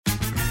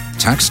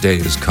Tax day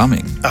is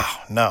coming. Oh,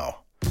 no.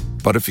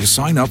 But if you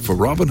sign up for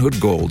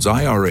Robinhood Gold's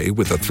IRA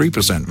with a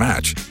 3%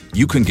 match,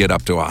 you can get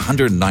up to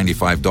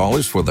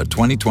 $195 for the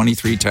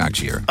 2023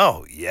 tax year.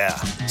 Oh, yeah.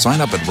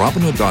 Sign up at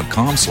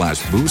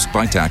Robinhood.com/boost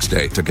by tax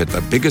day to get the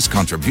biggest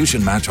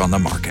contribution match on the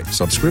market.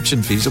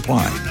 Subscription fees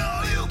apply.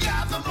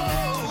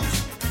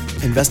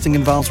 Investing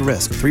involves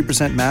risk.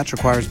 3% match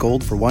requires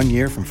gold for 1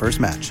 year from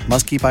first match.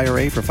 Must keep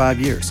IRA for 5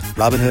 years.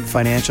 Robinhood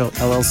Financial,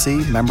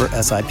 LLC, member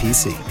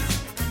SIPC.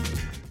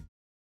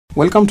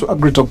 Welcome to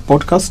AgriTalk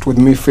Podcast with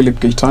me, Philip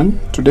Gaitan.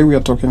 Today we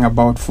are talking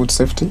about food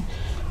safety,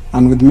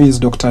 and with me is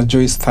Dr.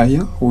 Joyce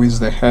Thaya, who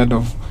is the head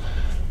of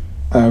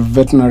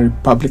Veterinary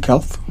Public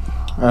Health,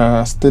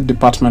 State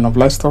Department of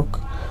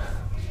Livestock,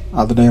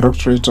 at the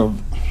Directorate of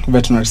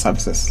Veterinary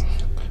Services.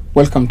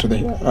 Welcome to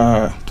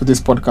this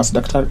podcast,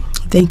 Doctor.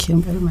 Thank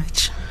you very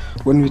much.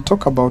 When we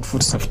talk about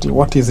food safety,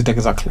 what is it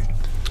exactly?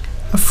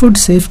 Food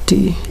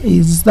safety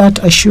is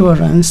that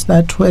assurance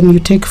that when you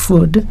take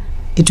food,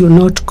 it will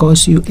not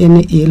cause you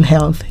any ill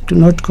health, it will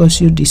not cause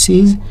you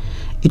disease,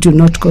 it will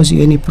not cause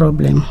you any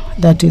problem.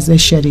 That is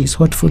essentially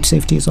what food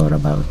safety is all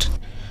about.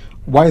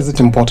 Why is it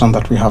important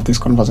that we have this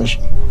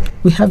conversation?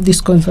 We have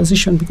this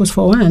conversation because,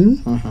 for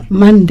one,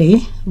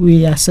 Monday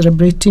we are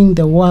celebrating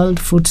the World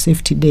Food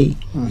Safety Day.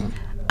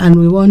 And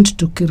we want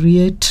to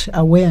create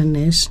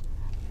awareness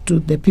to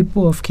the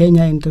people of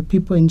Kenya and the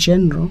people in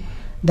general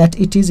that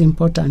it is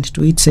important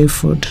to eat safe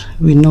food.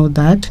 We know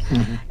that.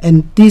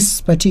 And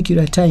this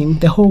particular time,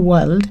 the whole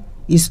world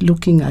is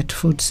looking at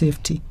food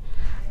safety.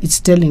 It's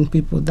telling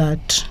people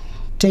that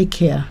take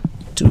care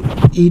to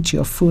eat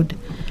your food.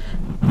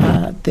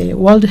 The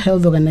World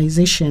Health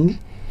Organization,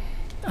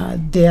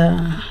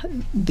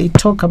 they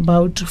talk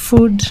about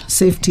food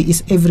safety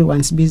is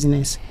everyone's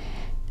business.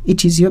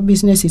 It is your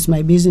business, it's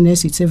my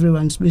business, it's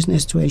everyone's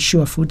business to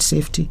ensure food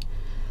safety.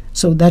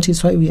 So that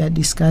is why we are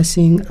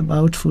discussing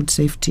about food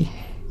safety.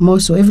 More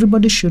so,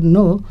 everybody should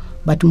know,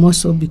 but more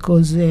so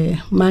because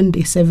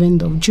Monday,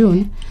 7th of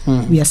June,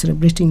 we are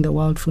celebrating the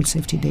World Food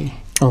Safety Day.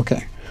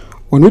 Okay.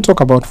 When we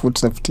talk about food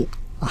safety,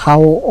 how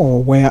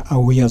or where are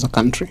we as a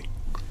country?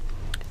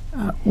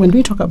 When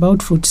we talk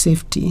about food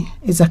safety,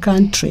 as a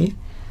country,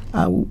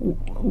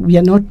 we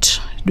are not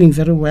doing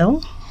very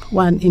well.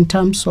 One, in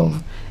terms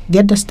of the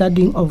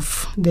understanding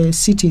of the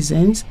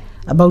citizens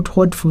about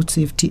what food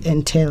safety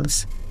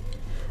entails.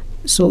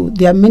 So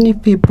there are many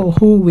people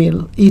who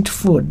will eat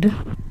food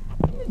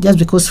just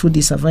because food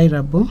is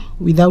available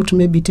without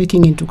maybe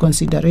taking into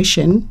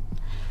consideration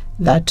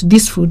that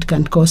this food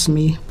can cause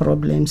me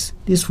problems,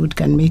 this food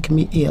can make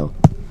me ill.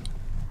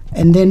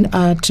 And then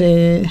at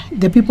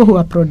the people who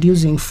are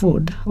producing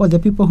food, or the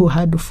people who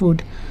handle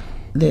food,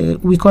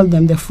 we call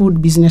them the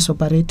food business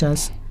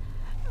operators.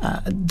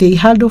 They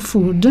handle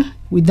food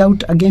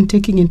without, again,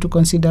 taking into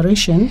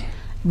consideration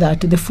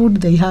that the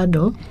food they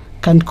handle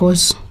can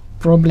cause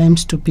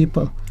problems to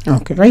people.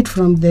 Okay. Right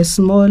from the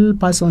small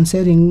person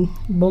selling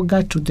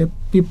burger to the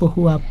people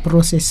who are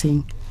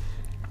processing.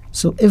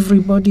 So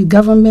everybody,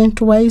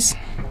 government-wise,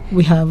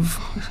 we have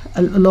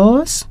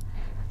laws,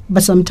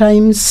 but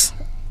sometimes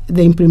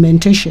the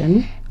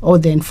implementation or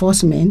the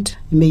enforcement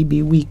may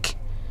be weak.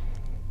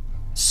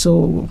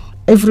 So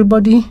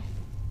everybody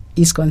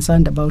is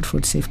concerned about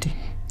food safety.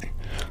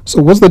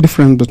 So what's the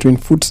difference between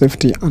food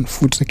safety and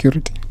food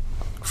security?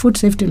 Food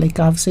safety, like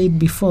I've said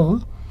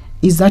before,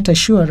 is that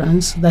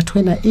assurance that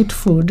when I eat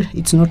food,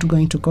 it's not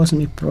going to cause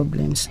me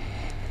problems.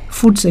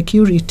 Food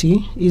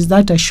security is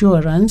that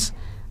assurance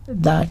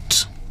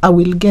that I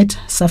will get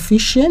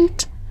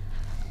sufficient,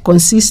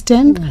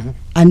 consistent,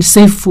 and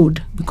safe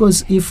food.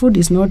 Because if food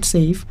is not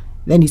safe,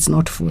 then it's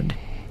not food.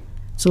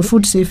 So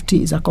food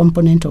safety is a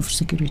component of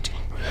security.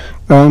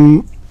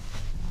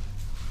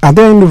 Are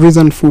there any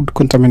recent food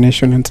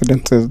contamination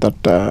incidences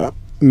that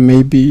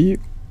maybe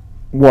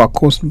were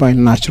caused by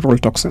natural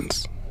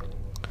toxins?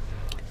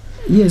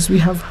 Yes, we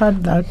have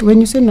heard that.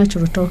 When you say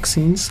natural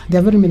toxins, there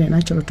are very many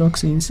natural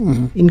toxins,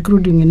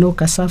 including,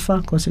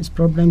 cassava causes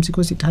problems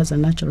because it has a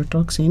natural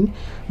toxin.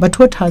 But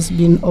what has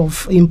been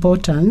of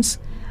importance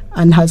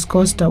and has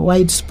caused a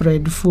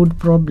widespread food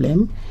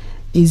problem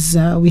is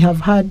we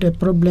have had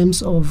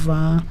problems of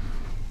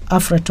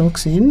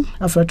aflatoxin.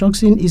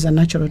 Aflatoxin is a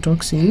natural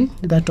toxin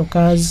that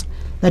occurs,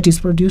 that is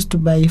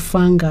produced by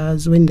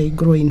fungus when they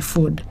grow in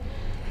food.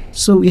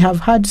 So we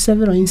have had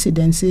several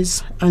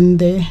incidences, and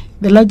the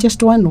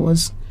largest one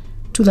was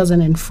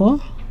 2004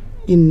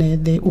 in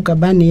the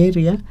Ukambani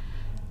area.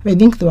 I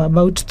think there were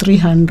about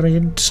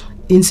 300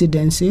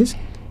 incidences,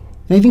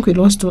 and I think we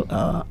lost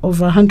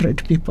over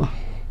 100 people.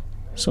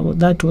 So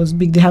that was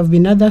big. There have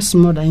been other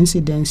smaller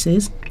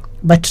incidences,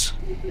 but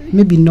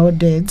maybe no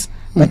deaths,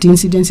 but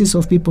incidences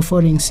of people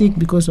falling sick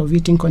because of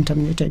eating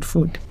contaminated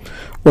food.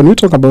 When we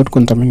talk about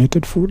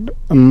contaminated food,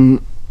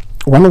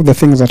 one of the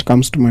things that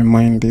comes to my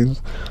mind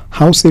is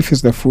how safe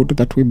is the food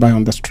that we buy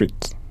on the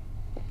streets?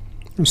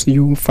 So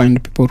you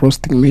find people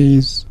roasting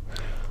maize,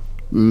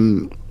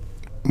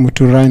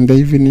 mutura in the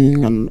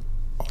evening, and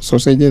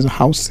sausages.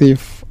 How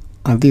safe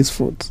are these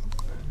foods?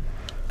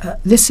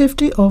 The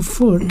safety of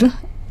food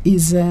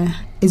is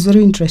is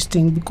very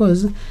interesting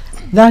because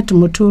that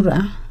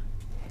Mutura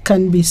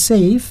can be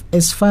safe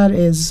as far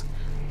as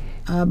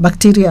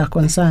bacteria are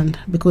concerned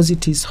because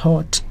it is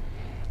hot.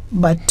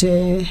 But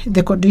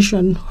the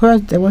condition where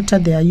the water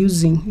they are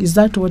using, is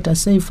that water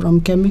safe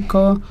from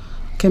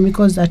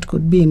chemicals that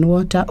could be in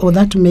water, or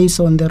that maize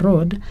on the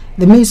road?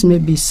 The maize may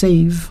be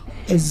safe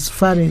as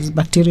far as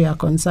bacteria are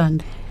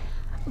concerned,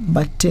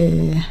 but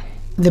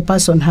the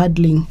person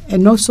handling,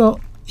 and also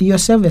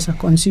yourself as a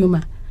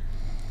consumer,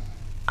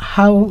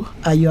 how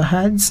are your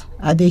hands?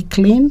 Are they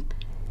clean?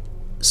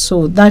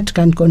 So that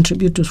can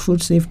contribute to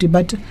food safety.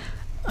 But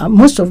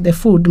most of the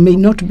food may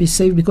not be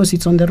safe because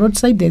it's on the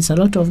roadside. There's a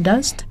lot of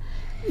dust.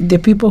 The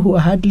people who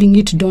are handling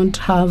it don't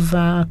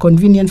have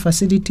convenient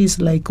facilities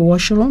like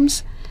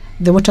washrooms.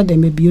 The water they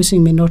may be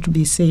using may not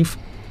be safe.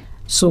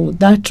 So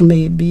that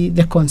may be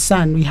the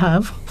concern we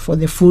have for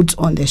the foods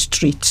on the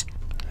street.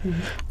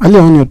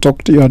 Earlier on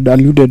you had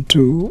alluded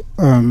to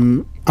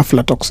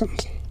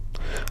aflatoxins.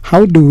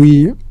 How do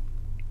we,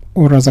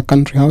 or as a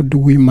country, how do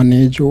we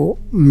manage or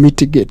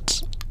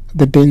mitigate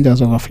the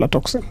dangers of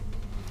aflatoxin?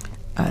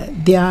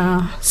 There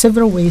are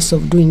several ways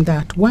of doing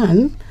that.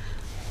 One,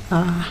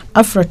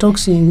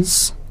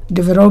 aflatoxins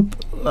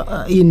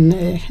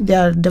they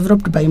are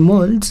developed by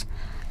molds,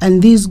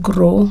 and these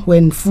grow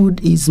when food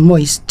is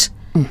moist,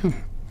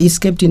 is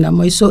kept in a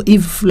moist. So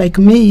if like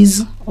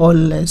maize or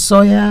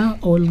soya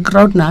or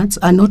groundnuts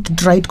are not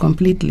dried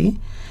completely,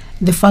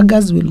 the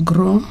fungus will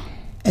grow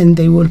and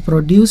they will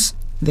produce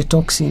the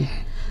toxin.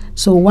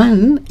 So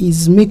one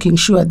is making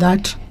sure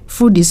that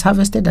food is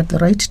harvested at the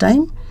right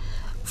time,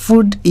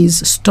 food is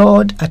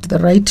stored at the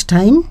right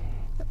time,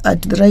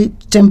 at the right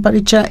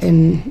temperature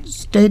and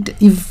state.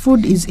 If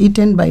food is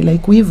eaten by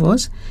like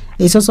weevils,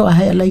 there's also a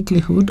higher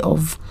likelihood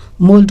of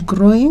mold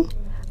growing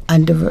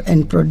and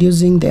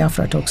producing the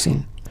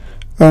aflatoxin.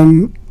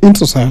 In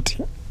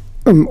society,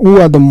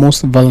 who are the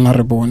most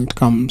vulnerable when it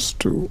comes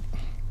to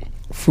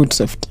food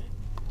safety?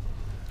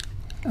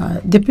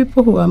 The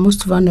people who are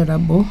most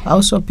vulnerable are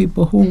also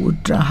people who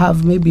would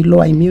have maybe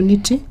low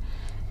immunity,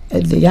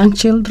 the young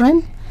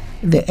children,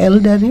 the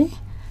elderly,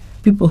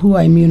 people who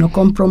are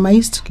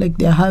immunocompromised, like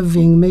they're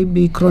having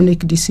maybe chronic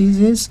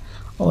diseases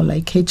or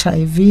like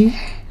HIV.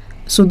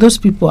 So those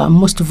people are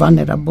most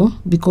vulnerable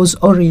because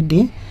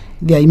already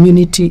their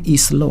immunity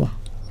is low.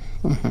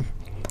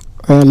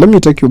 Let me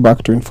take you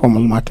back to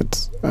informal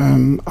markets.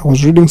 I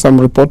was reading some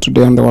report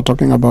today and they were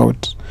talking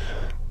about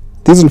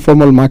these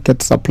informal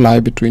markets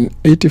supply between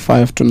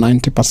 85 to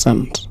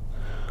 90%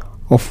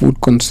 of food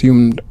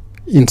consumed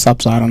in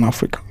sub-Saharan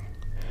Africa.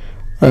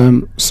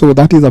 So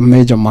that is a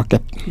major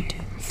market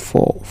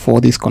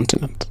for this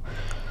continent.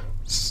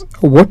 So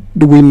what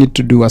do we need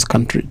to do as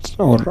countries,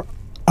 or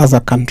as a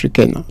country,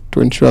 Kenya,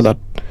 to ensure that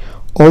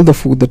all the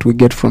food that we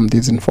get from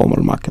these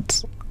informal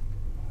markets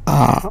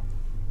are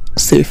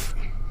safe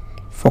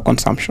for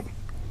consumption?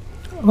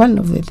 One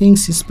of the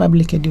things is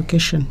public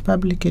education.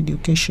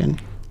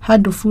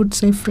 Handle food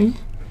safely.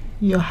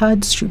 Your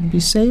hands should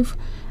be safe.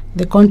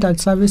 The contact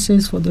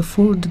services for the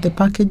food, the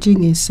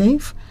packaging is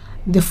safe.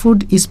 The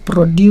food is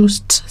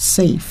produced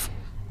safe,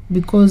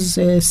 because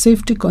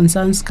safety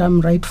concerns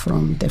come right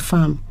from the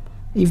farm.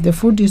 If the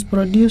food is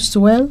produced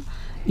well,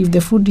 if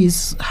the food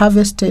is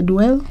harvested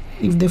well,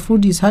 if the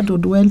food is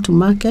handled well to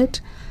market,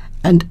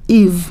 and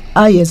if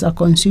I as a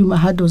consumer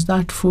handles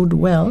that food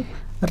well,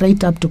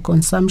 right up to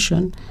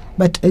consumption.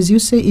 But as you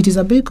say, it is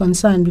a big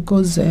concern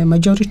because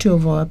majority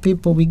of our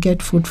people, we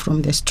get food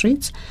from the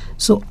streets.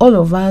 So all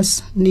of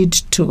us need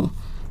to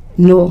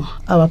know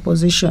our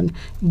position.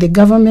 The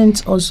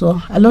government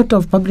also, a lot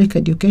of public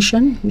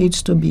education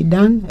needs to be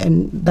done,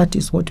 and that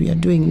is what we are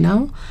doing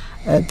now,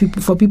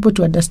 for people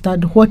to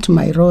understand what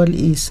my role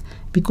is,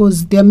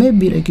 because there may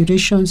be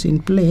regulations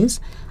in place,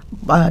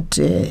 but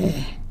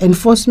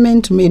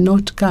enforcement may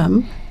not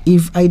come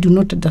if I do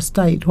not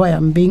understand why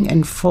I'm being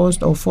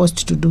enforced or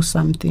forced to do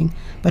something.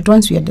 But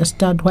once we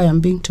understand why I'm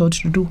being told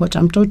to do what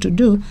I'm told to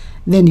do,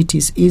 then it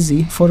is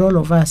easy for all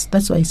of us.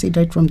 That's why I said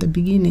right from the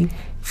beginning,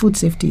 food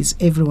safety is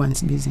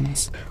everyone's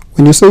business.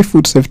 When you say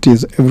food safety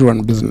is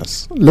everyone's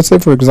business, let's say,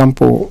 for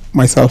example,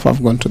 myself,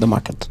 I've gone to the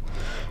market.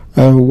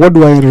 What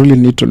do I really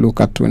need to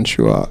look at to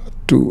ensure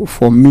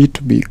for me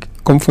to be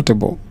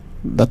comfortable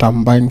that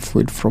I'm buying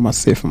food from a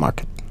safe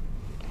market?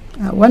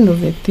 One of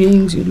the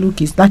things you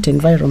look is that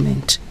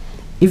environment.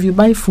 If you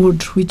buy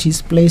food which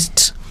is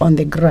placed on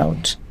the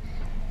ground,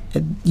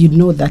 you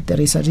know that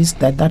there is a risk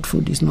that that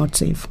food is not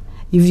safe.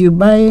 If you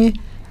buy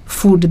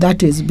food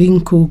that is being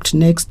cooked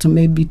next to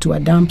maybe to a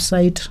dump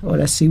site or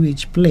a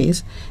sewage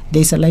place,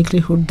 there is a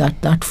likelihood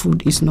that that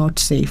food is not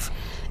safe.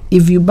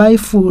 If you buy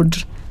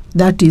food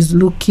that is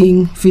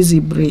looking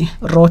visibly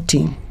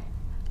rotting,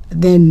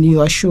 then you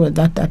are sure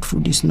that that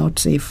food is not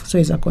safe. So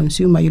as a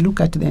consumer, you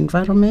look at the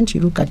environment, you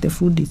look at the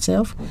food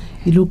itself,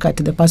 you look at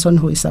the person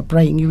who is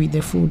supplying you with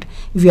the food.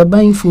 If you are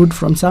buying food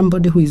from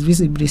somebody who is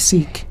visibly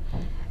sick,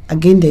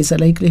 again, there is a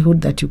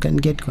likelihood that you can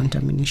get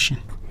contamination.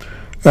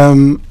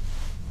 One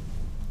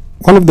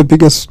of the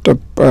biggest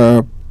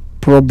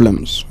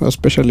problems,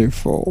 especially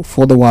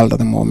for the world at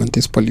the moment,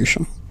 is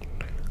pollution.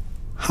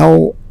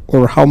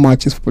 how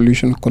much is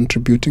pollution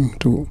contributing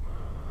to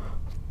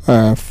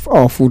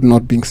our food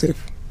not being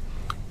safe?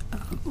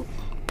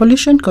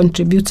 Pollution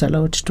contributes a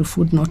lot to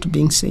food not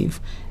being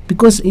safe,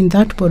 because in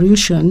that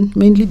pollution,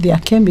 mainly there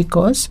are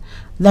chemicals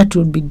that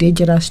will be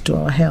dangerous to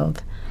our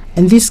health.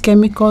 And these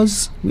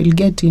chemicals will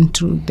get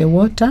into the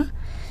water,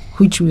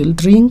 which we'll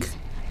drink,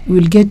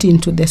 will get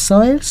into the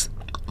soils,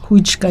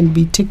 which can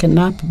be taken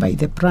up by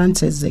the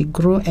plants as they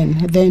grow,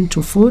 and then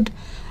to food,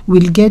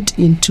 will get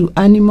into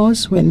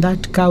animals when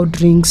that cow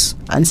drinks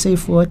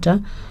unsafe water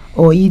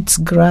or eats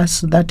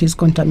grass that is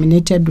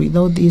contaminated with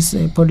all these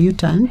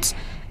pollutants.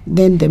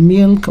 Then the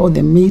milk or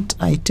the meat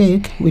I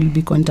take will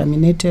be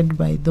contaminated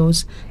by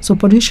those. So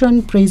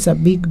pollution plays a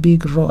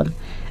big role.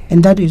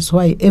 And that is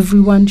why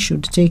everyone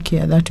should take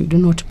care that we do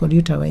not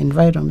pollute our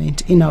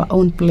environment in our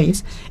own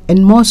place,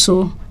 and more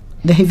so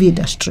the heavy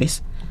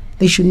industries.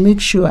 They should make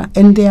sure,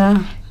 and there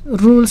are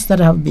rules that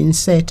have been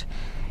set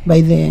by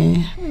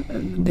the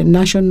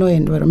National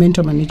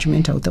Environmental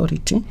Management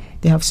Authority.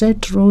 They have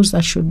set rules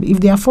that should be, if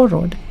they are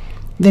followed,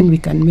 then we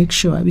can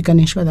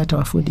ensure that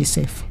our food is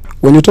safe.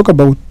 When you talk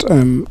about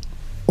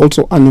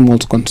also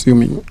animals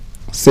consuming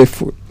safe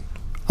food,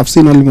 I've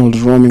seen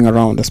animals roaming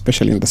around,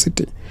 especially in the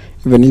city.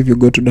 Even if you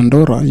go to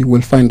Dandora, you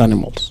will find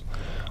animals.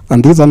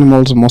 And these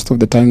animals, most of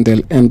the time,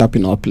 they'll end up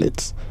in our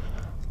plates.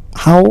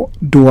 How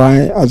do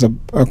I, as a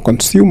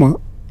consumer,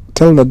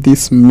 tell that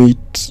this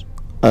meat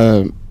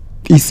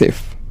is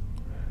safe?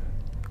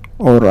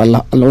 Or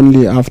I'll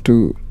only have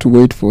to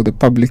wait for the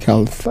public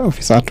health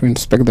officer to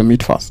inspect the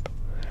meat first?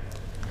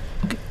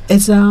 Okay.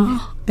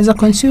 As a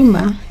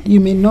consumer, you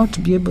may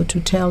not be able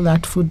to tell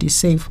that food is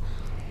safe,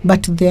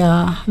 but there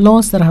are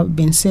laws that have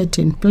been set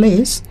in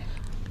place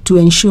to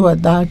ensure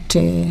that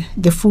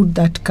the food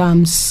that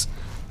comes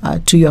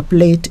to your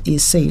plate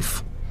is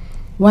safe.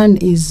 One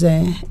is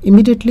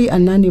immediately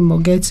an animal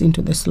gets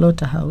into the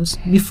slaughterhouse,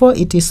 before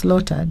it is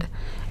slaughtered,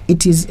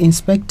 it is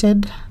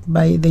inspected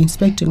by the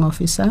inspecting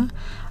officer,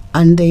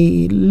 and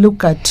they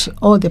look at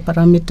all the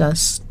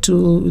parameters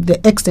to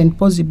the extent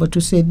possible to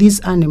say this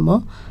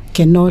animal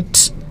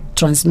cannot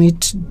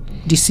transmit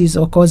disease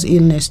or cause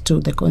illness to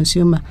the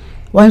consumer.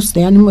 Once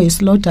the animal is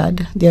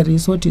slaughtered, there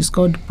is what is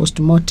called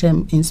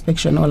post-mortem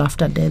inspection or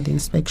after death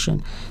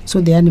inspection.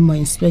 So the animal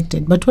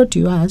inspected. But what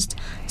you asked,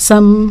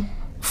 some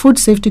food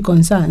safety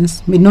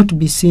concerns may not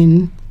be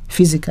seen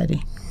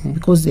physically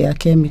because they are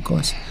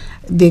chemicals.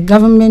 The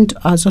government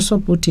has also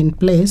put in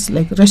place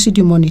like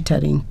residue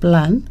monitoring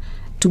plan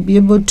to be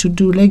able to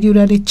do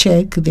regularly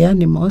check the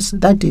animals,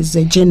 that is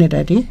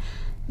generally,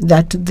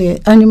 that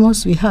the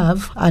animals we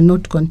have are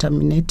not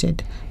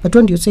contaminated. But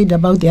when you said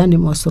about the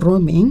animals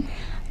roaming,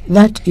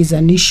 that is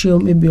an issue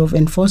maybe of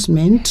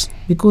enforcement,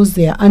 because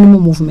there are animal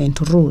movement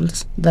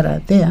rules that are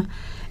there,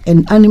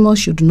 and animals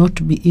should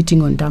not be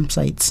eating on dump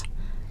sites.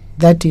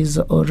 That is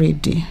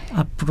already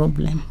a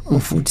problem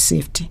of food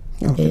safety,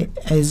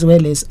 as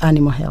well as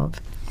animal health.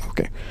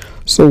 Okay.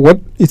 So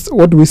what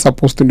are we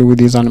supposed to do with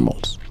these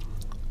animals?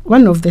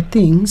 One of the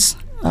things,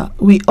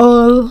 we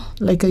all,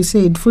 like I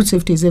said, food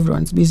safety is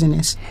everyone's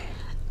business.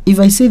 If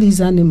I see this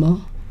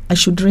animal, I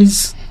should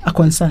raise a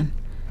concern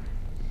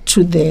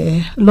to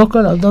the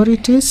local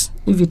authorities,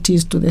 if it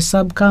is to the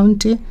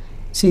sub-county,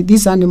 say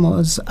these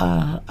animals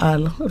are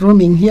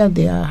roaming here,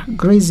 they are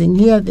grazing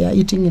here, they are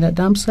eating in a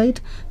dump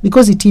site,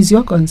 because it is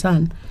your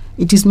concern.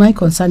 It is my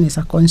concern as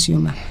a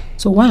consumer.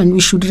 So one, we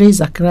should raise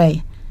a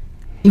cry.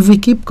 If we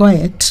keep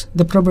quiet,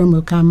 the problem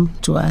will come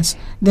to us.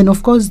 Then,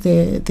 of course,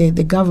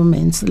 the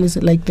governments,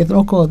 like the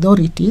local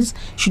authorities,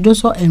 should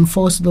also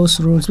enforce those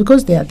rules,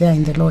 because they are there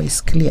in the law. Is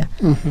clear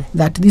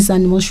that these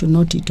animals should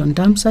not eat on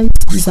dump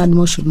sites, these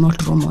animals should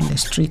not roam on the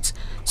streets.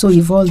 So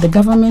if all the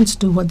governments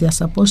do what they are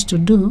supposed to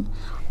do,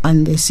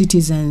 and the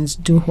citizens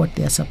do what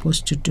they are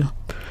supposed to do.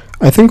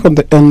 I think on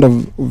the end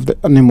of the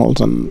animals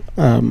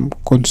and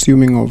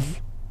consuming of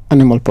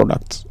animal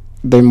products,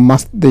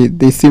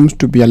 there seems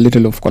to be a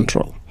little of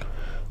control,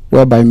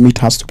 whereby meat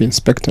has to be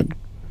inspected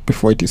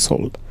before it is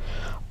sold.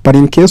 But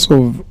in case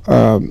of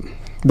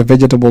the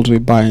vegetables we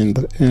buy in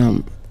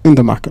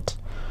the market,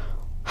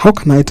 how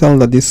can I tell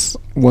that this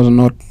was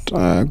not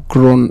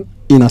grown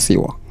in a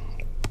sewer?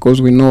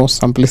 Because we know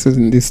some places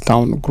in this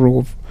town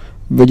grow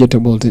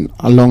vegetables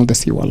along the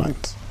sewer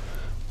lines.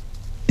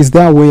 Is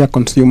there a way a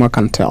consumer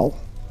can tell?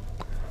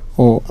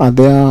 Or are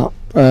there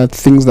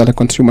things that a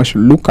consumer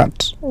should look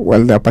at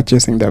while they're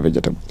purchasing their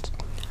vegetables?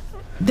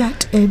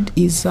 That, Ed,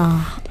 is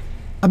a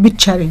bit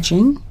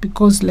challenging,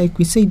 because like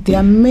we said, there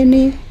are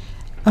many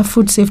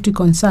food safety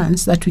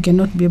concerns that we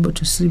cannot be able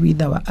to see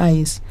with our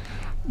eyes.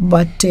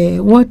 But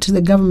what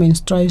the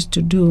government tries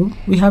to do,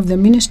 we have the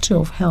Ministry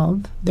of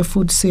Health, the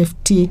Food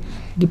Safety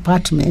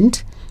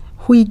Department,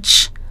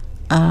 which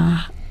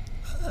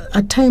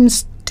at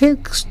times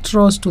take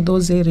straws to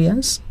those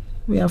areas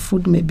where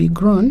food may be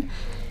grown.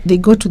 They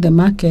go to the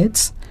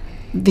markets.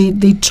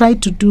 They try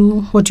to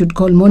do what you'd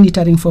call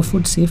monitoring for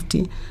food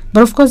safety.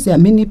 But of course, there are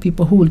many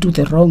people who will do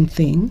the wrong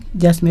thing,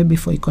 just maybe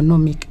for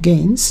economic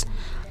gains.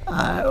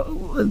 A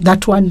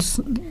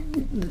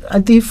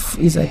thief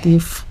is a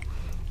thief.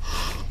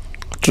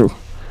 True.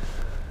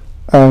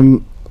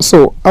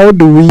 So how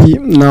do we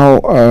now?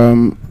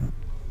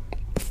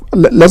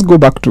 Let's go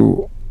back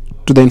to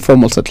the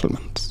informal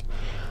settlements.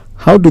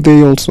 How do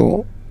they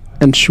also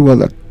ensure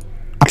that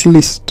at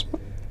least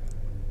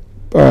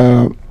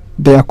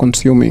they are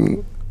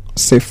consuming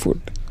safe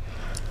food?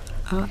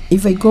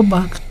 If I go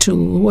back to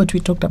what we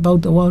talked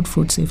about, the World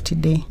Food Safety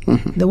Day,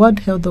 the World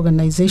Health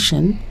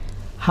Organization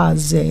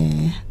has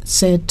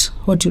set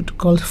what you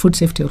call food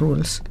safety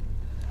rules.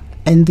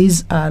 And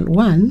these are,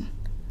 one,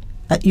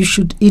 you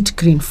should eat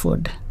clean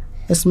food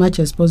as much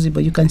as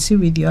possible. You can see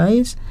with your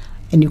eyes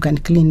and you can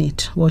clean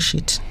it, wash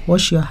it.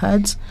 Wash your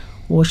hands,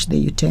 wash the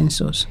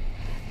utensils.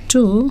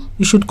 Two,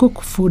 you should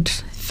cook food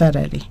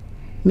thoroughly.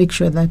 Make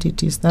sure that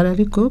it is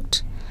thoroughly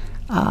cooked.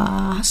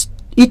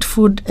 Eat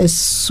food as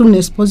soon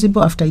as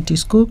possible after it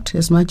is cooked,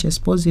 as much as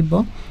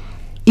possible,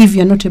 if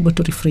you're not able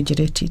to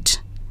refrigerate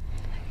it.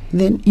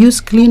 Then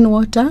use clean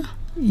water.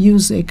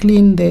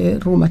 Clean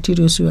the raw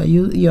materials you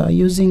are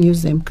using,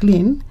 use them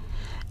clean.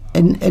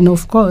 And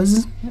of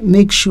course,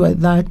 make sure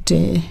that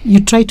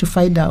you try to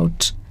find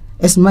out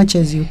as much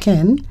as you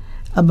can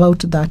about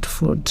that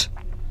food.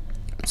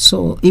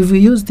 So if we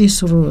use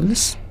these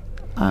rules,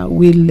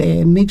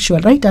 we'll make sure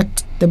right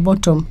at the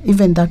bottom,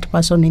 even that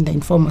person in the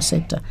informal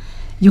sector,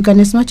 you can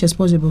as much as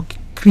possible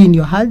clean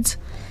your hands,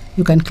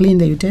 you can clean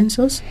the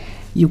utensils,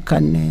 you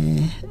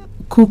can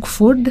cook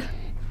food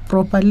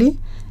properly,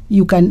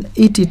 you can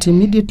eat it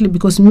immediately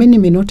because many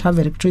may not have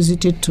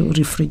electricity to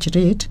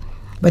refrigerate,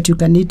 but you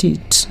can eat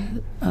it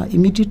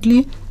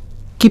immediately,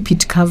 keep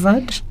it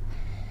covered.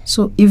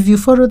 So if you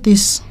follow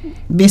these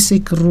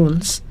basic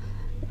rules,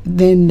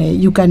 then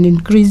you can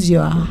increase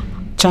your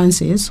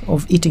chances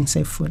of eating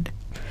safe food.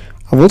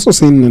 I've also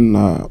seen in,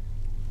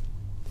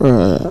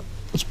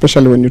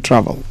 especially when you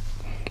travel,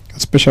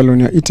 especially when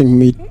you're eating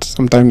meat,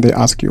 sometimes they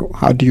ask you,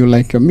 how do you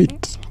like your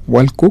meat?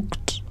 Well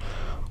cooked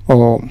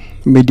or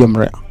medium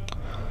rare?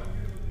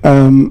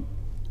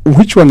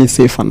 Which one is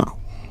safer now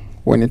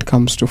when it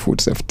comes to food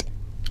safety?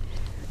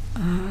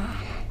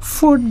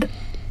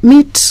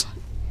 Meat,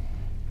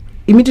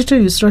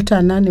 immediately you slaughter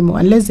an animal,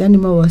 unless the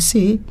animal was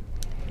sick,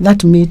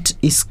 that meat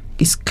is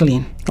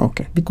clean.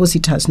 Okay. Because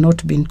it has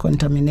not been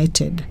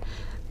contaminated.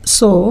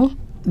 So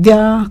there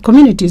are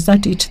communities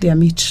that eat their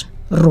meat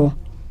raw.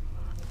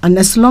 And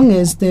as long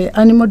as the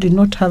animal did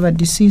not have a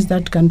disease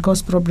that can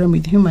cause problem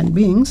with human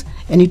beings,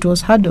 and it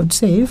was handled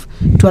safe,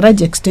 to a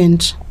large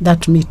extent,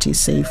 that meat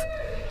is safe.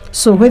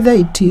 So whether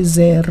it is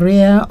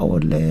rare or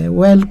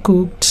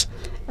well-cooked,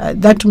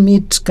 that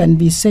meat can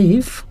be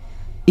safe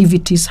if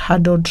it is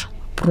handled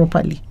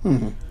properly.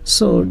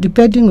 So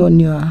depending on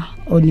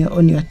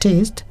your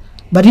taste,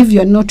 but if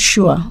you are not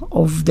sure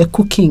of the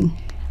cooking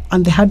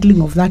and the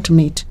handling of that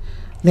meat,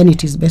 then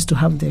it is best to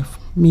have the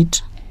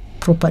meat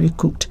properly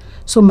cooked.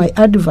 So my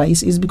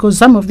advice is, because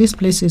some of these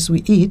places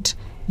we eat,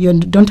 you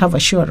don't have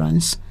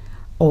assurance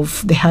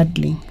of the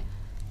handling.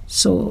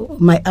 So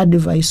my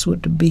advice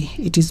would be,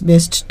 it is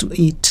best to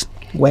eat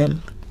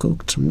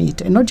well-cooked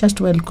meat, and not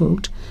just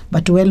well-cooked,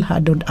 but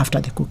well-handled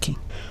after the cooking.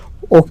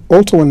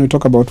 Also, when we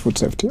talk about food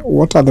safety,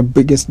 what are the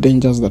biggest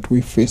dangers that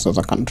we face as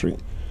a country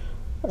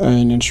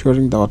in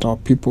ensuring that our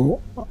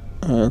people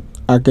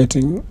are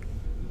getting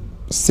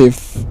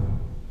safe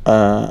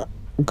food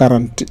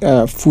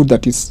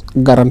that is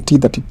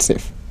guaranteed that it's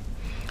safe?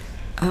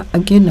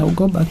 Again, I'll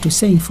go back to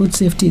saying food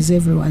safety is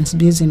everyone's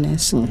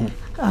business.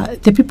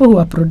 The people who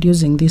are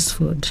producing this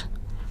food,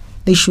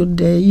 they should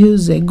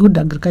use good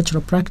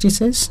agricultural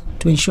practices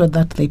to ensure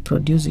that they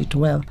produce it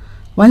well.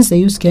 Once they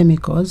use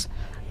chemicals,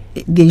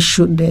 they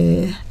should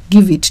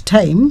give it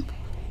time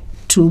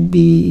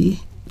to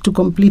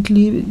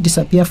completely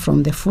disappear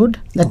from the food.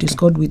 That is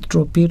called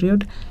withdrawal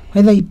period,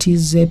 whether it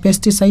is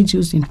pesticides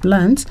used in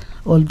plants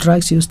or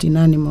drugs used in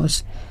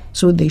animals.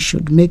 So they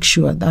should make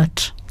sure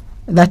that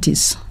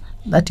is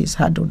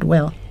handled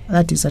well,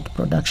 that is at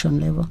production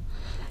level.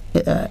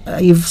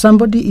 If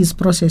somebody is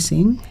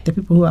processing, the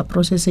people who are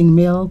processing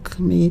milk,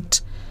 meat,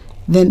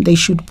 then they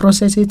should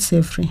process it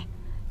safely.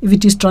 If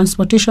it is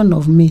transportation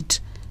of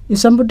meat, if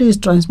somebody is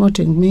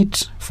transporting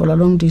meat for a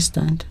long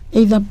distance,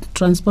 either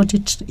transport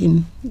it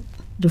in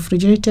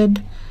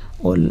refrigerated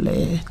or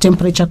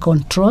temperature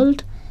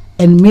controlled,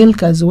 and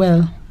milk as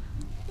well,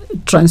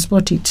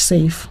 transport it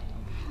safe.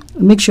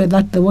 Make sure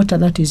that the water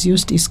that is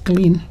used is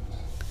clean.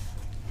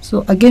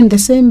 So again, the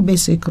same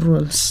basic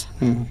rules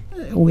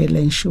will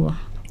ensure.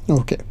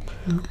 Okay.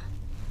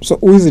 So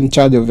who is in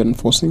charge of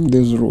enforcing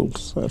these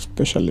rules,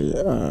 especially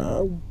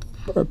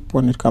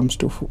when it comes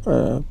to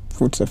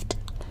food safety?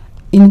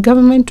 In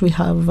government, we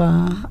have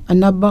a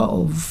number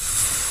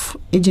of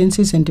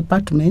agencies and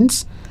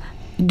departments,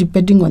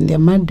 depending on their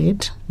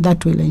mandate,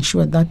 that will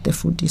ensure that the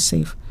food is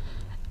safe.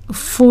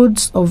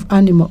 Foods of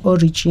animal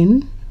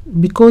origin,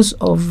 because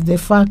of the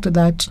fact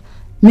that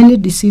many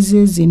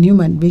diseases in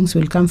human beings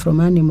will come from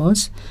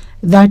animals,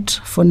 that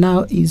for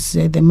now is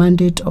the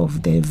mandate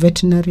of the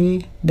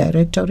veterinary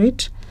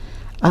directorate.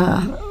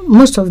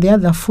 Most of the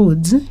other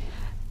foods,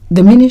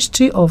 the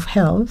Ministry of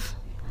Health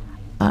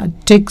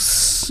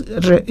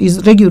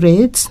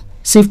regulates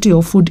safety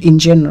of food in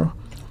general.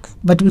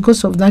 But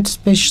because of that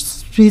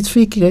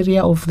specific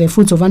area of the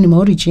foods of animal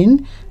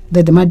origin,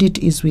 that the mandate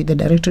is with the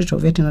Directorate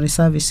of Veterinary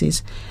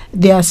Services.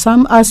 There are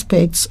some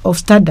aspects of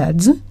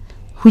standards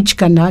which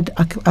cannot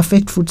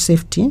affect food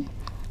safety.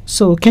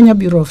 So Kenya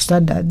Bureau of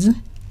Standards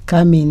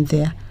come in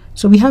there.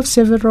 So we have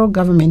several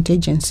government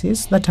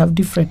agencies that have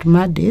different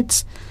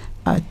mandates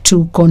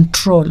to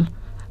control.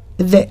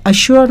 The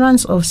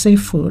assurance of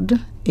safe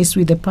food is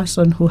with the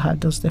person who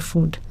handles the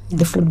food,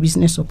 the food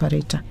business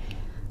operator.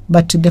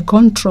 But the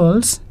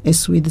controls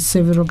is with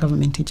several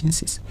government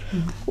agencies.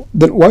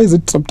 Then why is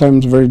it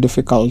sometimes very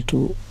difficult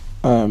to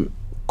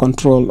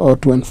control or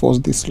to enforce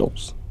these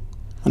laws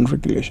and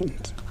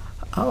regulations?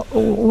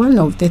 One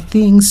of the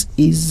things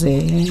is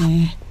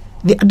the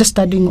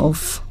understanding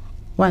of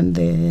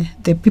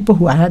the people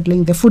who are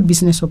handling the food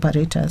business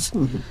operators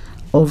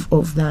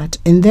of that.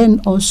 And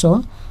then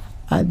also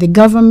the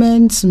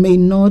governments may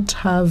not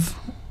have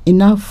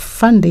enough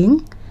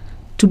funding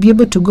to be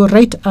able to go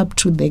right up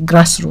to the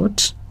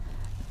grassroots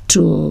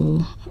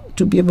to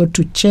be able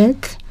to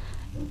check,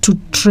 to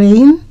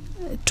train,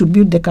 to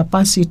build the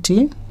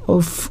capacity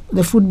of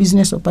the food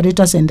business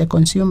operators and the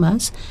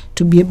consumers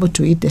to be able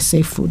to eat the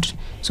safe food.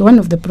 So one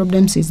of the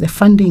problems is the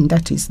funding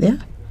that is there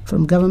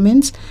from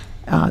governments,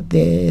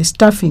 the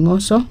staffing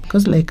also,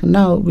 because like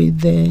now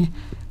with the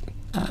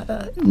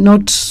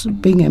not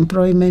being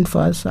employment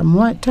for some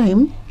more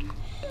time,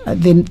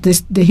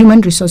 the human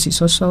resource is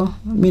also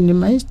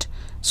minimized.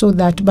 So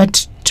that,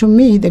 but to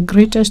me, the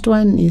greatest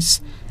one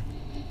is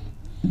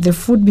the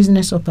food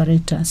business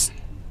operators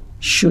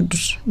should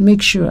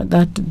make sure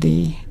that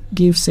they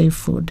give safe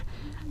food.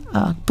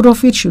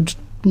 Profit should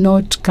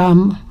not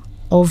come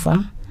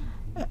over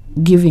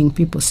giving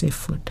people safe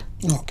food.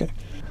 Okay.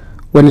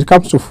 When it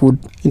comes to food,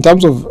 in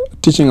terms of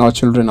teaching our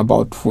children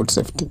about food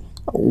safety,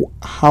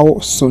 how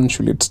soon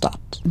should it start?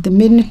 The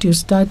minute you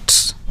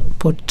start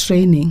pot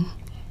training,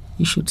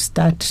 you should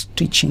start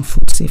teaching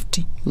food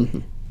safety.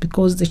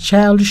 Because the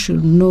child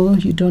should know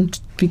you don't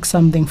pick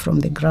something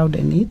from the ground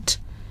and eat.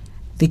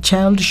 The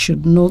child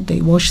should know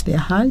they wash their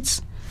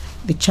hands.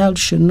 The child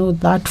should know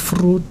that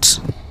fruit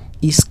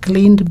is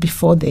cleaned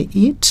before they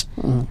eat.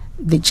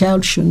 The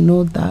child should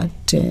know that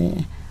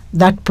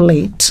that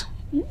plate,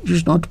 you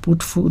should not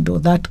put food, or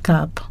that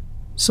cup.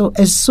 So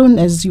as soon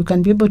as you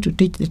can be able to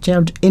teach the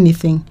child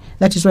anything,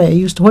 that is why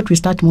what we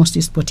start most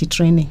is potty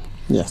training.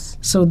 Yes.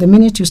 So the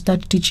minute you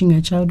start teaching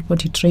a child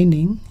potty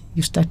training,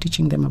 you start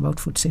teaching them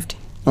about food safety.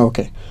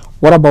 Okay.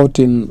 What about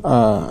in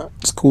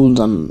schools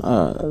and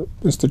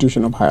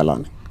institution of higher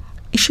learning?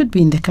 It should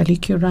be in the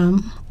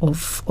curriculum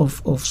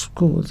of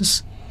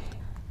schools,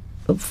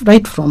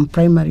 right from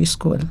primary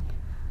school.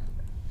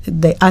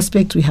 The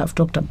aspects we have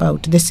talked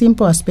about, the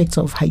simple aspects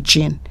of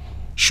hygiene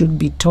should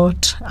be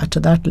taught at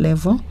that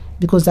level,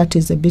 because that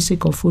is the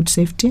basic of food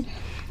safety.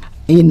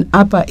 In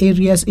upper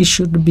areas, it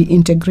should be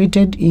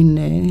integrated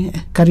in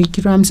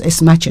curriculums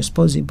as much as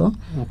possible,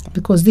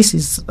 because this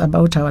is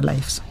about our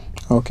lives.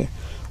 Okay.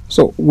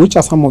 So which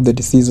are some of the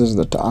diseases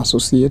that are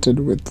associated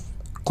with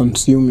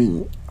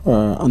consuming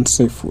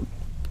unsafe food,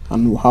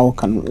 and how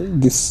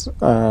can these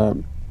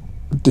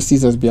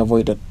diseases be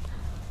avoided?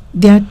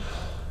 There are,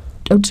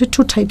 I would say,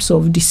 two types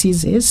of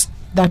diseases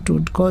that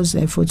would cause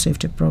food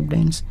safety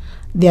problems.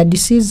 There are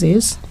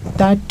diseases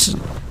that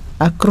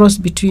are cross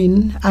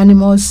between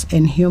animals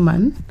and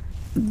human.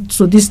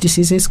 So these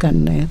diseases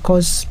can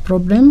cause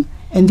problem,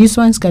 and these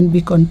ones can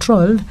be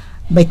controlled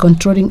by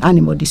controlling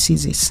animal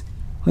diseases.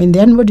 When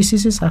the animal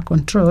diseases are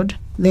controlled,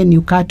 then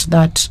you cut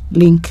that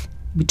link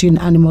between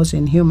animals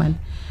and human.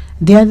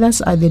 The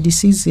others are the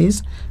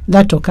diseases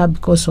that occur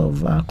because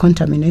of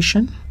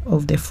contamination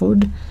of the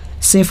food,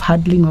 safe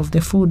handling of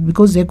the food,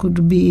 because there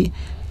could be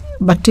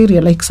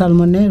bacteria like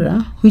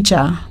salmonella, which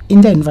are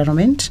in the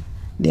environment,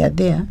 they are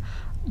there.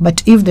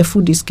 But if the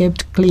food is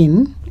kept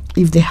clean,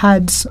 if the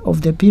herds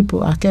of the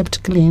people are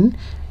kept clean,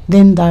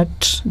 then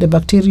that the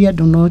bacteria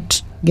do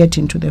not get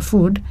into the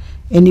food.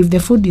 And if the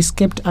food is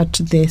kept at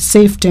the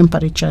safe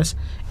temperatures,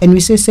 and we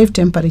say safe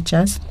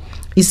temperatures,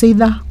 it's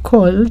either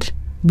cold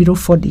below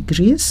 4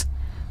 degrees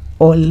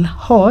or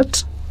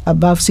hot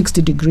above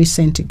 60 degrees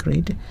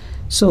centigrade.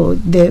 So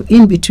the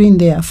in between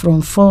there,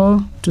 from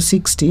 4 to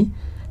 60,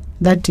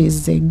 that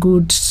is a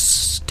good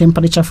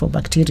temperature for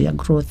bacteria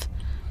growth.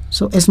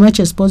 So as much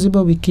as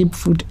possible, we keep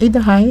food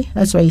either high,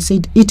 that's why I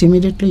said eat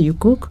immediately you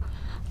cook,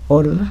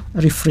 or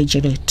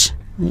refrigerate.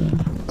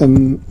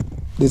 Yeah.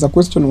 There's a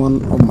question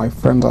one of my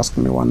friends asked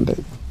me one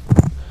day.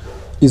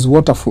 Is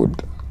water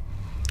food?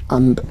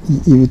 And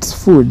if it's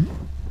food,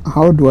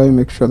 how do I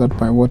make sure that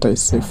my water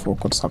is safe for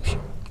consumption?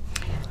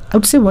 I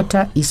would say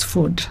water is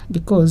food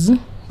because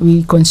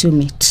we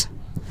consume it.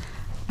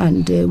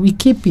 And we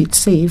keep it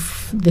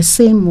safe the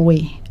same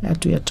way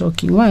that we are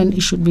talking. One,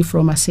 it should be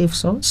from a safe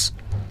source.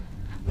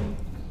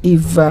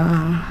 If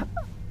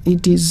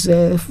it is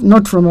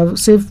not from a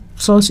safe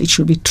source, it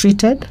should be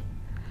treated.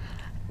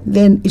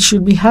 Then it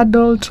should be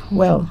handled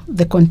well.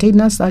 The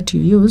containers that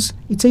you use,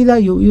 it's either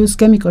you use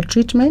chemical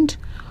treatment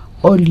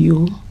or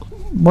you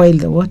boil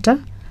the water.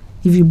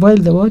 If you boil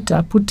the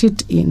water, put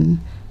it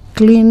in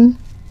clean,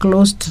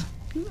 closed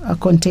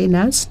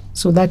containers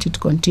so that it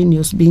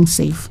continues being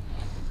safe.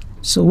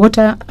 So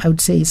water, I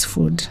would say, is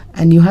food,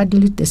 and you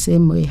handle it the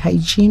same way.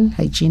 Hygiene.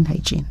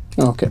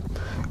 Okay.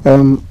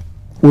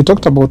 We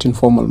talked about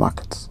informal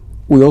markets.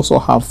 We also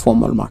have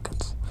formal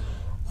markets.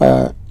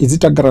 Is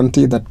it a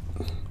guarantee that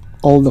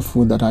all the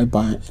food that I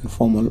buy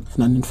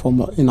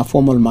in a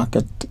formal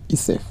market is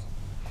safe?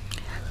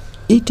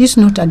 It is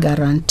not a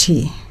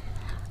guarantee.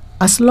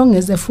 As long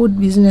as the food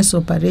business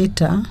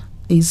operator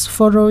is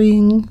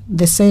following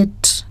the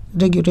set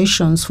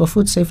regulations for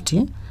food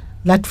safety,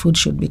 that food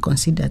should be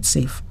considered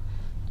safe.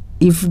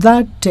 If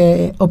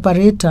that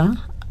operator,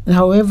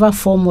 however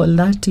formal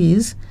that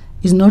is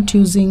not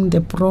using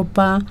the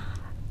proper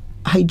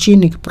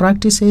hygienic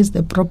practices,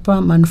 the proper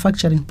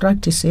manufacturing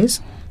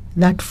practices,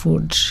 that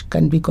food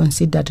can be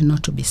considered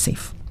not to be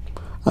safe.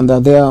 And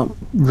are there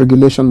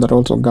regulations that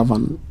also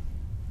govern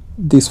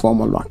these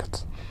formal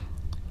markets?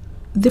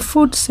 The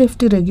food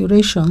safety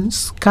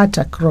regulations cut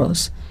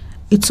across.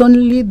 It's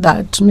only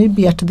that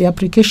maybe at the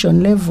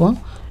application level,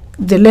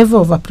 the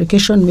level of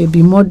application may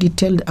be more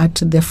detailed at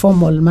the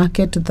formal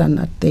market than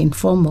at the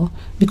informal,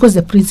 because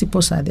the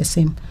principles are the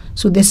same.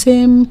 So the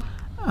same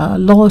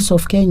laws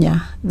of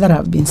Kenya that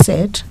have been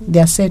set, they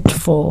are set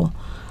for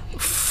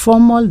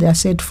formal, they are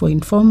set for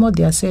informal,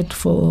 they are set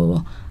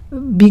for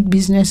big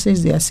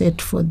businesses, they are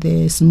set for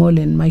the small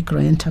and micro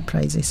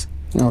enterprises.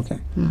 Okay.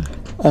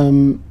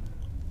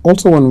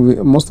 Also,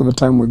 most of the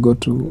time we go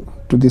to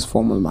these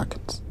formal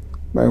markets,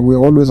 we're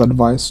always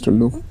advised to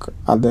look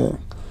at the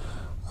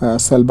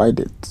sell-by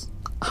date.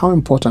 How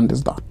important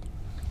is that?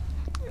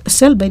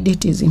 Sell-by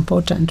date is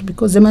important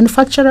because the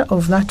manufacturer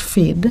of that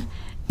feed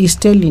is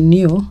telling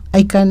you,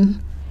 I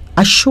can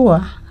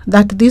assure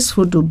that this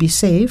food will be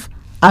safe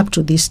up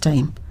to this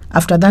time.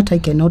 After that, I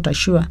cannot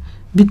assure,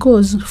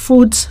 because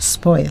foods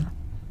spoil.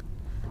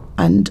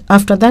 And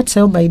after that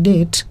sell-by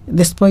date,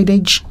 the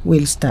spoilage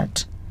will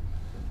start.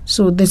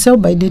 So the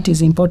sell-by date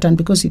is important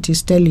because it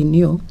is telling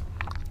you,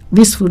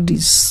 this food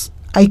is,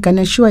 I can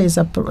assure as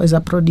a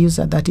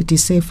producer that it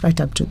is safe right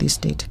up to this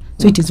date.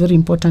 So it is very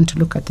important to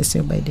look at the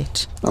sell-by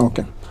date.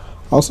 Okay.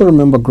 I also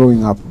remember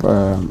growing up,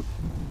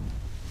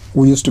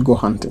 we used to go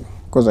hunting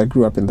because I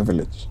grew up in the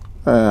village.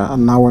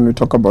 And now when we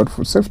talk about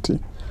food safety,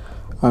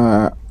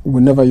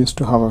 we never used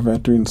to have a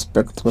vet to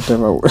inspect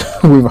whatever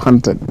we've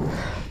hunted.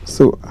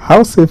 So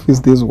how safe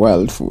is this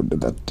wild food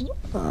that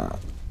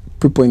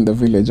people in the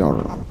village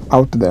or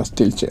out there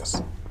still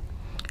chase?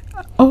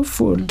 All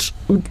food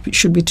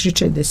should be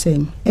treated the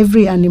same.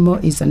 Every animal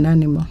is an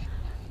animal.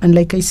 And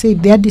like I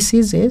said, there are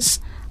diseases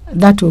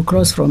that will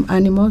cross from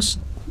animals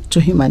to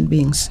human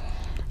beings.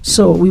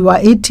 So we were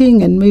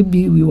eating and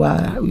maybe we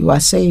were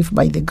safe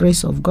by the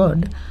grace of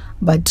God,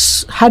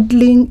 but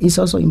handling is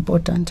also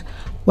important.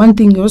 One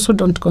thing you also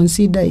don't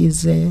consider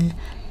is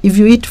if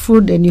you eat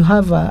food and you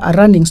have a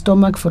running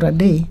stomach for a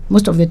day,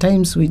 most of the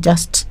times we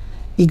just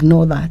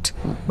ignore that.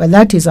 But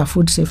that is a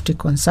food safety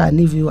concern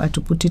if you are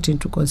to put it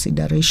into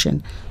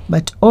consideration.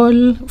 But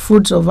all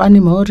foods of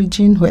animal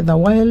origin, whether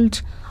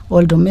wild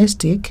or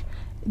domestic,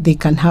 they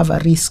can have a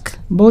risk,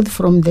 both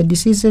from the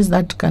diseases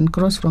that can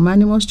cross from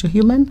animals to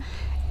human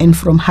and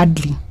from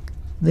handling,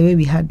 the way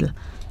we handle.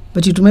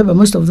 But you remember,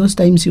 most of those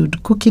times you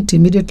would cook it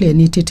immediately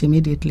and eat it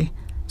immediately.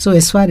 So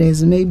as far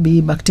as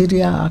maybe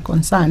bacteria are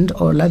concerned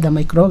or other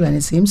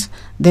microorganisms,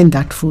 then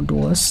that food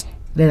was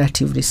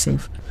relatively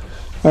safe.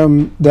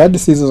 There are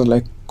diseases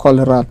like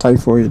cholera,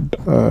 typhoid,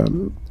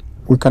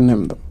 we can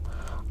name them.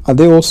 Are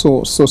they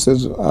also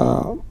sources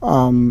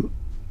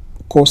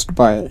caused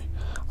by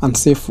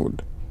unsafe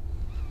food?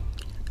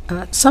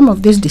 Some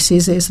of these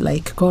diseases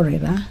like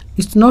cholera,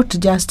 it's not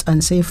just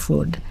unsafe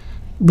food,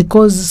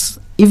 because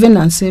even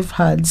unsafe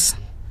herds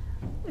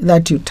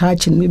that you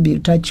touch, and maybe you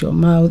touch your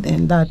mouth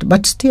and that,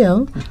 but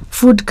still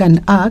food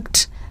can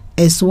act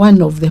as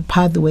one of the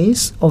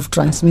pathways of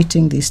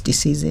transmitting these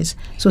diseases.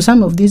 So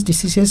some of these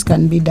diseases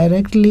can be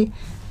directly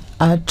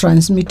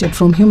transmitted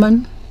from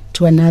human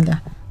to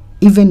another,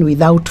 even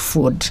without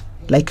food,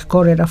 like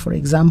cholera, for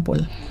example.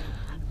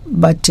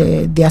 But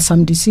there are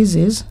some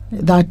diseases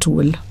that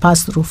will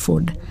pass through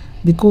food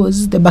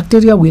because the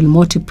bacteria will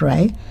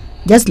multiply.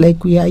 Just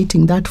like we are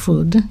eating that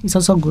food, it's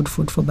also good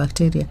food for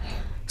bacteria.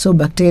 So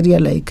bacteria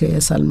like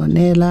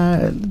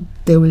salmonella,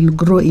 they will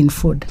grow in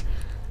food.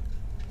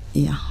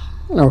 Yeah.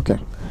 Okay.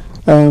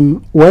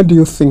 Where do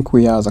you think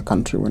we are as a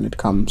country when it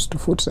comes to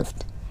food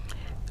safety?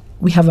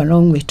 We have a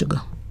long way to go.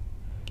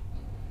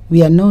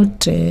 We are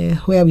not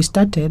where we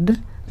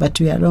started, but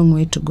we are a long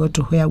way to go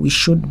to where we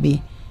should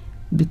be,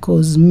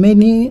 because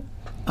many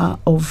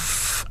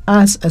of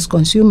us as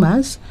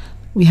consumers,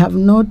 we have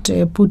not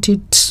put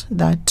it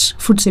that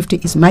food safety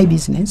is my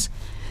business.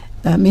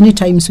 Many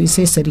times we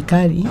say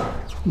serikali,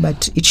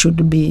 but it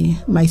should be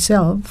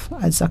myself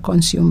as a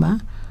consumer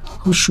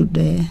who should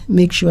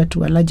make sure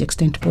to a large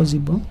extent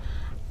possible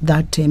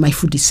that my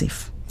food is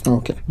safe.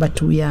 Okay.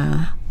 But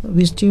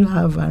we still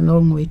have a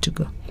long way to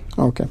go.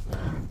 Okay.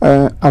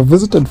 I've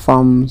visited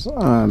farms,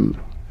 and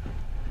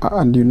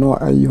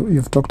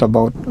you've talked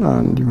about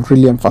and you've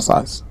really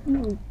emphasized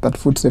that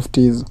food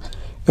safety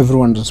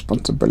everyone's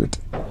responsibility.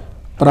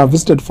 But I've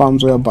visited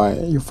farms whereby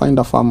you find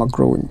a farmer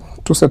growing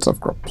 2 sets of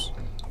crops,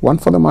 one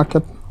for the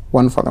market,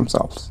 one for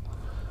themselves.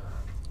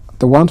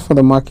 The one for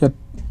the market,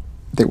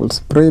 they will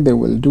spray, they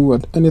will do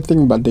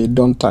anything, but they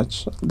don't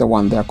touch the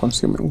one they are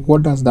consuming.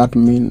 What does that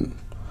mean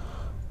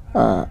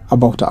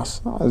about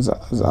us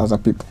as a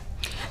people?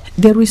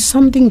 There is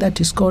something that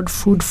is called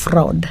food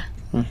fraud.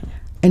 Mm-hmm.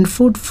 And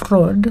food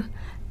fraud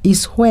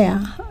is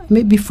where,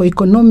 maybe for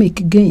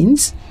economic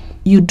gains,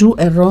 you do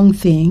a wrong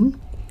thing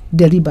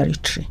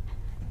deliberately.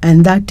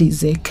 And that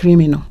is a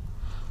criminal.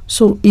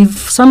 So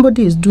if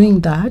somebody is doing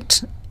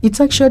that, it's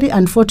actually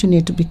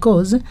unfortunate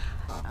because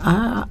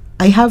I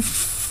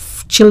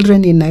have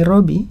children in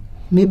Nairobi.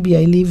 Maybe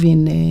I live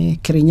in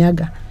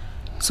Kirinyaga.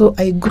 So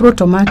I grow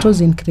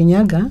tomatoes in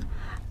Kirinyaga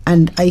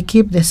and I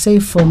keep the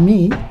safe for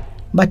me.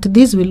 But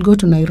these will go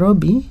to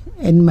Nairobi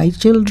and my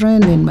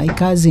children and my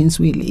cousins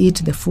will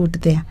eat the food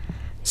there.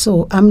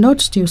 So I'm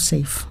not still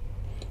safe.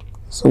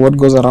 So what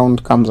goes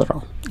around comes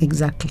around.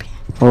 Exactly.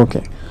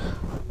 Okay.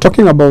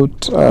 Talking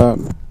about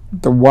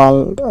the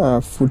World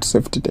Food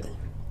Safety Day,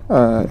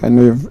 I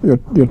know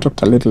you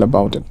talked a little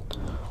about it.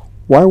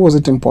 Why was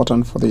it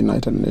important for the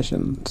United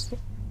Nations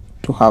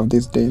to have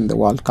this day in the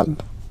world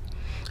calendar?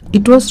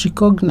 It was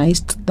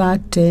recognized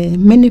that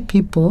many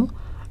people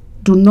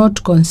do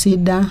not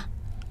consider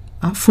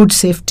food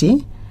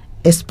safety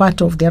as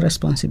part of their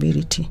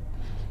responsibility.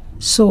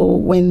 So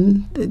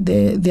when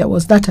there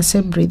was that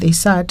assembly, they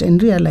sat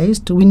and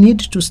realized we need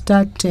to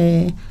start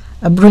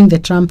blowing the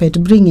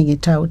trumpet, bringing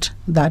it out,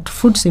 that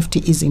food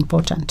safety is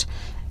important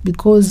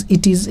because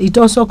it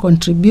also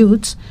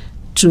contributes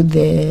to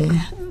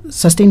the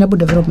Sustainable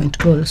Development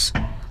Goals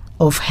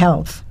of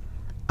health.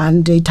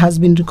 And it has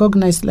been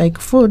recognized like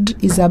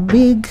food is a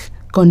big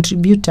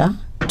contributor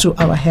to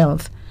our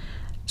health.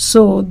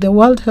 So the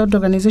World Health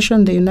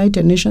Organization, the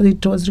United Nations,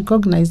 it was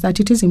recognized that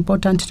it is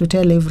important to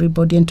tell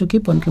everybody and to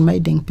keep on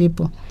reminding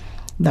people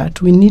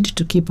that we need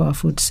to keep our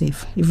food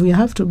safe. If we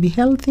have to be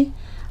healthy,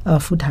 our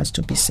food has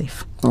to be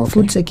safe. Okay.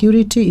 Food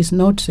security is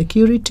not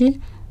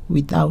security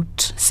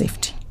without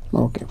safety.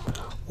 Okay.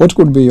 What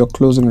could be your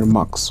closing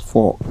remarks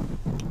for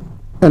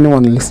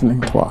anyone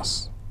listening to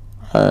us,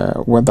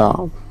 whether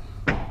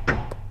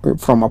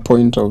from a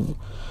point of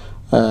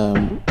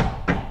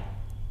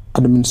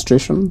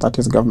administration, that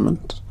is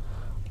government,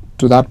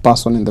 to that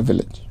person in the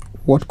village?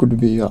 What could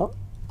be your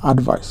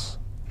advice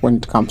when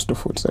it comes to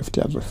food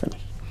safety as we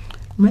finish?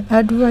 My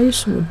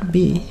advice would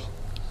be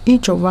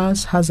each of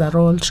us has a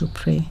role to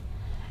play.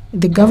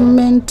 The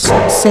government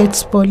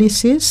sets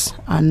policies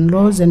and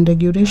laws and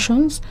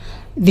regulations.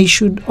 They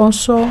should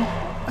also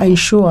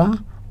ensure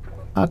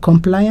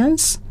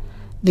compliance.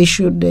 They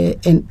should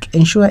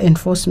ensure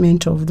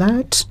enforcement of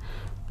that.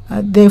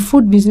 The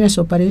food business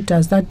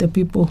operators, that the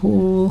people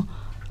who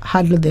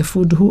handle the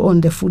food, who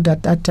own the food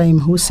at that time,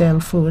 who sell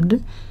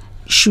food,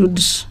 should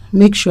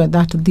make sure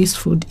that this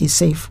food is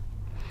safe.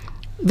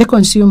 The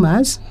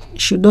consumers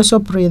should also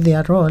play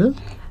their role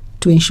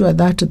to ensure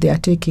that they are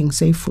taking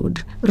safe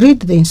food.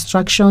 Read the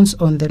instructions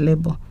on the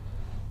label,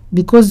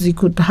 because you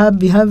could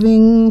be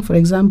having, for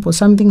example,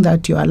 something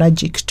that you're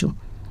allergic to.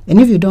 And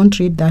if you don't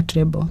read that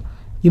label,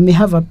 you may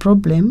have a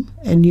problem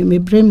and you may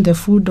blame the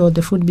food or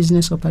the food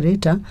business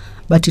operator,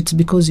 but it's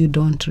because you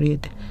don't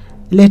read.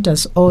 Let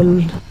us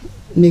all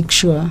make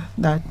sure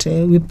that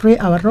we play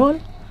our role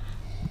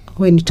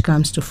when it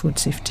comes to food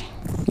safety.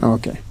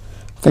 Okay.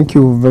 Thank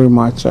you very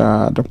much,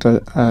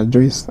 Dr.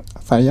 Joyce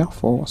Thaya,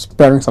 for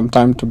sparing some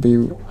time to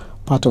be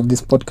part of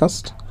this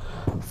podcast.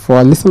 For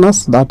our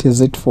listeners, that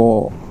is it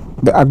for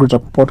the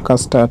AgriTalk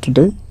podcast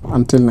today.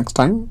 Until next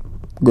time,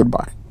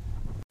 goodbye.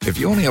 If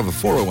you only have a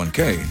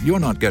 401k, you're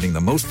not getting the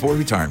most for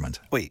retirement.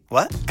 Wait,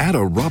 what? Add a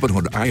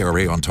Robinhood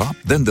IRA on top,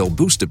 then they'll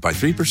boost it by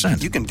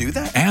 3%. You can do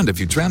that? And if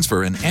you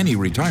transfer in any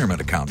retirement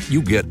account,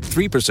 you get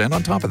 3%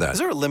 on top of that. Is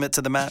there a limit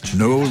to the match?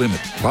 No limit.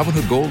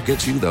 Robinhood Gold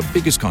gets you the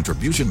biggest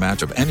contribution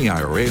match of any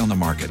IRA on the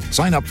market.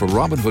 Sign up for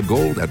Robinhood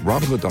Gold at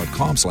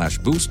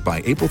Robinhood.com/boost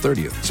by April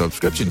 30th.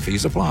 Subscription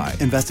fees apply.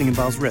 Investing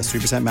involves risk.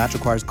 3% match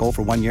requires gold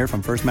for 1 year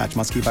from first match.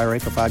 Must keep IRA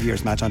for 5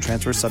 years. Match on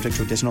transfers subject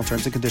to additional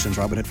terms and conditions.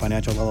 Robinhood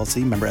Financial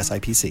LLC, member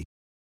SIPC.